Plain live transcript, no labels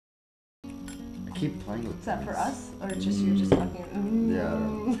keep playing with Is that for us? Or just you're just talking?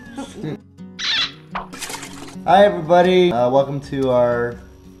 Yeah. Hi everybody, welcome to our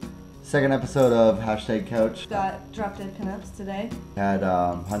second episode of Hashtag Couch. Got Drop Dead Pinups today. Had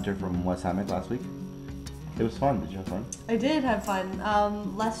Hunter from West Hammock last week. It was fun. Did you have fun? I did have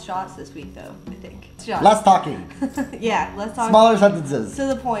fun. Less shots this week though, I think. Shots. Less talking. Yeah, less talking. Smaller sentences. To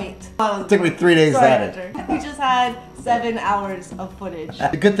the point. It took me 3 days to edit. We just had 7 hours of footage.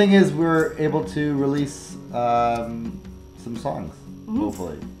 The good thing is we were able to release some songs,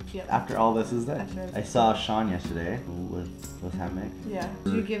 hopefully. Yep. After all this is done. After- I saw Sean yesterday with Hammock. Yeah.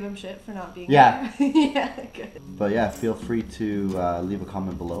 Did you give him shit for not being Yeah. there? Yeah, good. But yeah, feel free to leave a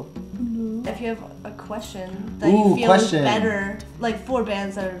comment below. If you have a question that Ooh, you feel question. is better, like 4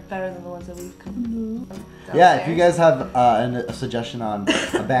 bands that are better than the ones that we've come Yeah, if you guys have a suggestion on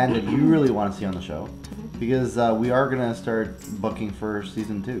a band that you really want to see on the show, because we are gonna start booking for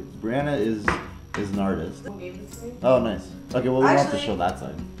season 2. Brianna is an artist. Oh, nice. Okay, well we don't have to Actually- show that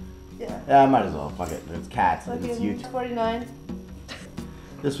side. Yeah. Yeah, I might as well. Fuck it. It's cats and it's Fucking YouTube. 49.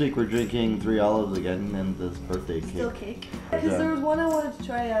 This week we're drinking 3 olives again and this birthday cake. Still cake. Because there was one I wanted to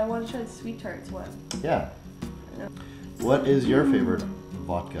try. I wanted to try the sweet tarts one. Yeah. What is your favorite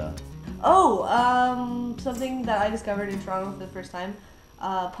vodka? Oh, something that I discovered in Toronto for the first time.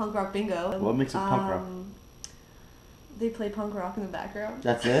 Punk rock bingo. What makes it punk rock? They play punk rock in the background.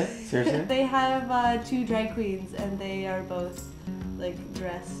 That's it? Seriously? They have 2 drag queens and they are both like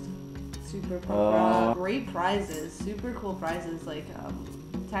dressed super punk rock. Great prizes, super cool prizes like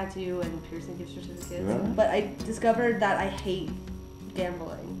tattoo and piercing gift certificates. Really? But I discovered that I hate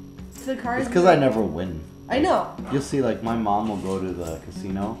gambling. The cards. It's because I never win. I know. You'll see, like, my mom will go to the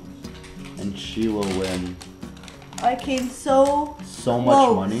casino and she will win I came so much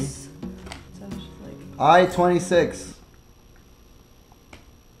close. money. So I was just like, I-26.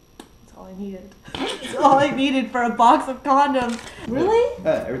 that's all I needed. That's all I needed for a box of condoms. Really?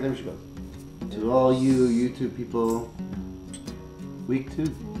 Yeah, every time she goes. To all you YouTube people, week 2.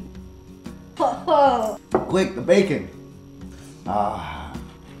 Oh. Quick, the bacon.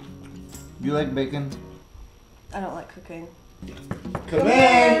 You like bacon? I don't like cooking. Come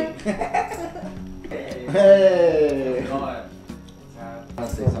in! Hey! Go on. I want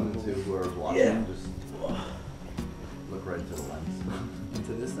to say something to whoever's watching. Yeah. Just look right into the lens.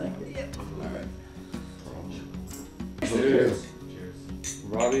 Into this thing? Yep. Alright. Cheers. Cheers.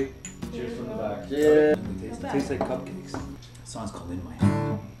 Robbie, cheers from the back. Cheers. It back. tastes like cupcakes. The song's called In My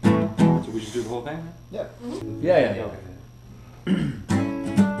Head. So we should do the whole thing? Yeah. Yeah.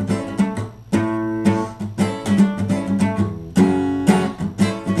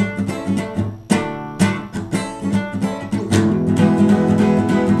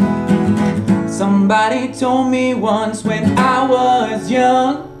 Somebody told me once when I was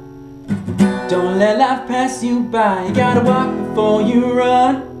young, don't let life pass you by, you gotta walk before you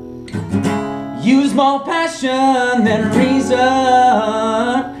run. Use more passion than reason.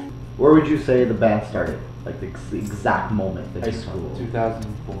 Where would you say the band started? Like the exact moment that High you school.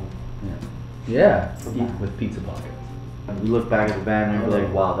 2004. Yeah. With Pizza Pockets. And you look back at the band and you're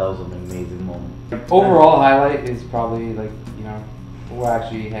like, wow, that was an amazing moment. Overall highlight is probably like, you know, we're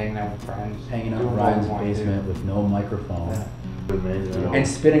actually hanging out with friends. Hanging out in doing what we Ryan's want to do. basement with no microphone. Yeah. Amazing. And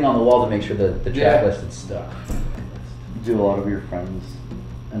spitting on the wall to make sure the track Yeah. list is stuck. Do a lot of your friends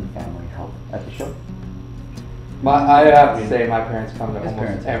and family help at the show? I have to say, my parents come to His almost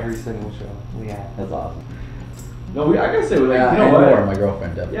parents. every single show we have. That's awesome. No, I gotta say, like, Yeah, you know and what? more, my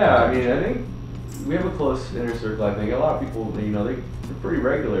girlfriend definitely. Yeah, I mean, I think we have a close inner circle. I think a lot of people, you know, they're pretty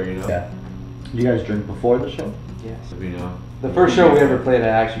regular, you know. Yeah. You guys drink before the show? Yes. You know. The first show we ever played, I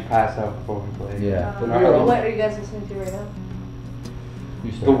actually passed out before we played. Yeah. But Uh, we were all What are you guys listening to right now?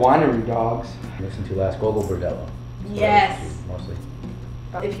 used The to Winery Dogs. listen to last Gogol Bordello. Yes. Mostly.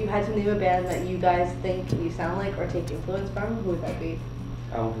 If you had to name a band that you guys think you sound like or take influence from, who would that be?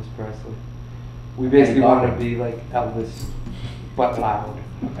 Elvis Presley. We basically Eddie want to Cochran. be like Elvis, but loud.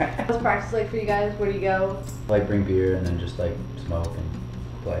 What's practice like for you guys? Where do you go? Like bring beer and then just like smoke and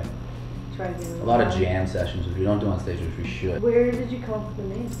play. Try to do A lot of jam sessions, which we don't do on stage, which we should. Where did you come up with the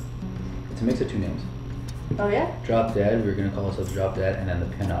name? It's a mix of 2 names. Oh yeah? Drop Dead, we were gonna call ourselves Drop Dead, and then the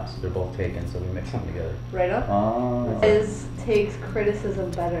Pinups. They're both taken, so we mix them together. Right up? Oh. Takes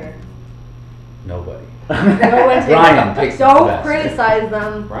criticism better. Nobody. No one takes Brian takes the Don't best. criticize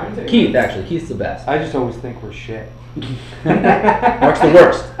them. Brian takes Keith, actually. Keith's the best. I just always think we're shit. Mark's the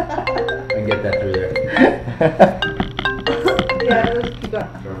worst. I can get that through there. Yeah, let's keep going.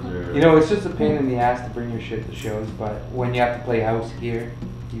 Drums are. You know, it's just a pain in the ass to bring your shit to shows, but when you have to play house gear,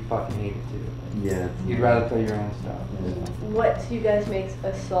 you fucking hate it too. Yeah. You'd rather play your own stuff. Yeah. What to you guys makes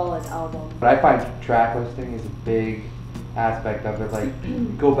a solid album? But I find track listing is a big aspect of it.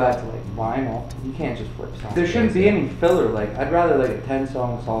 Like, go back to like vinyl. You can't just flip songs. There shouldn't be any filler. Like, I'd rather like a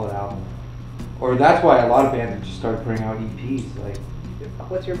 10-song solid album. Or that's why a lot of bands have just started putting out EPs. Like,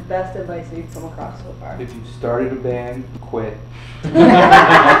 What's your best advice that you've come across so far? if you started a band, quit.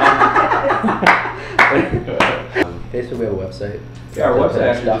 Facebook, we have a website. Yeah, our website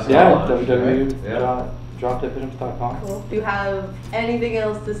actually just Yeah, got launched, right? Yeah. www.dropdeadpittums.com. Cool. Do you have anything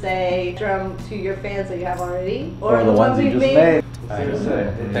else to say to your fans that you have already? Or the ones you we've just made. I was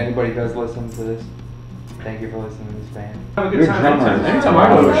gonna say. If anybody does listen to this, thank you for listening to this band. Have a good Your time. drummer Anytime, is- anytime I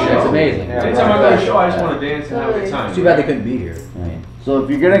go to a show. It's amazing. Yeah, Anytime I go to a show, I just Yeah. want to dance and have a good time. It's too bad they couldn't be here. I mean, So if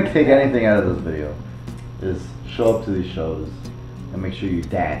you're gonna take anything out of this video, is show up to these shows and make sure you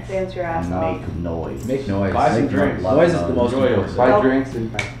dance. Dance your ass and off. make noise. make noise. Buy some Make drinks. Noise is the most Enjoy important. yourself. Buy Well- drinks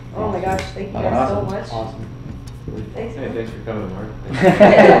and Oh my gosh, thank you guys so much. Awesome. Thanks. Hey, thanks for coming, Mark.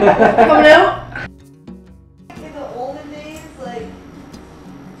 Coming out? In the olden days, like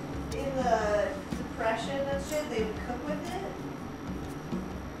in the depression and shit, they would cook with it.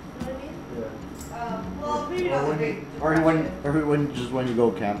 You know what I mean? Well, maybe not the Great Or when you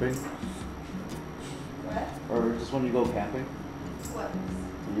go camping, What? or just when you go camping, What?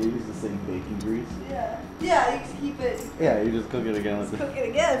 you use the same baking grease. Yeah. Yeah, you just keep it. Yeah, you just cook it again. Cook it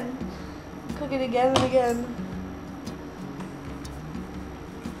again. Cook it again and again.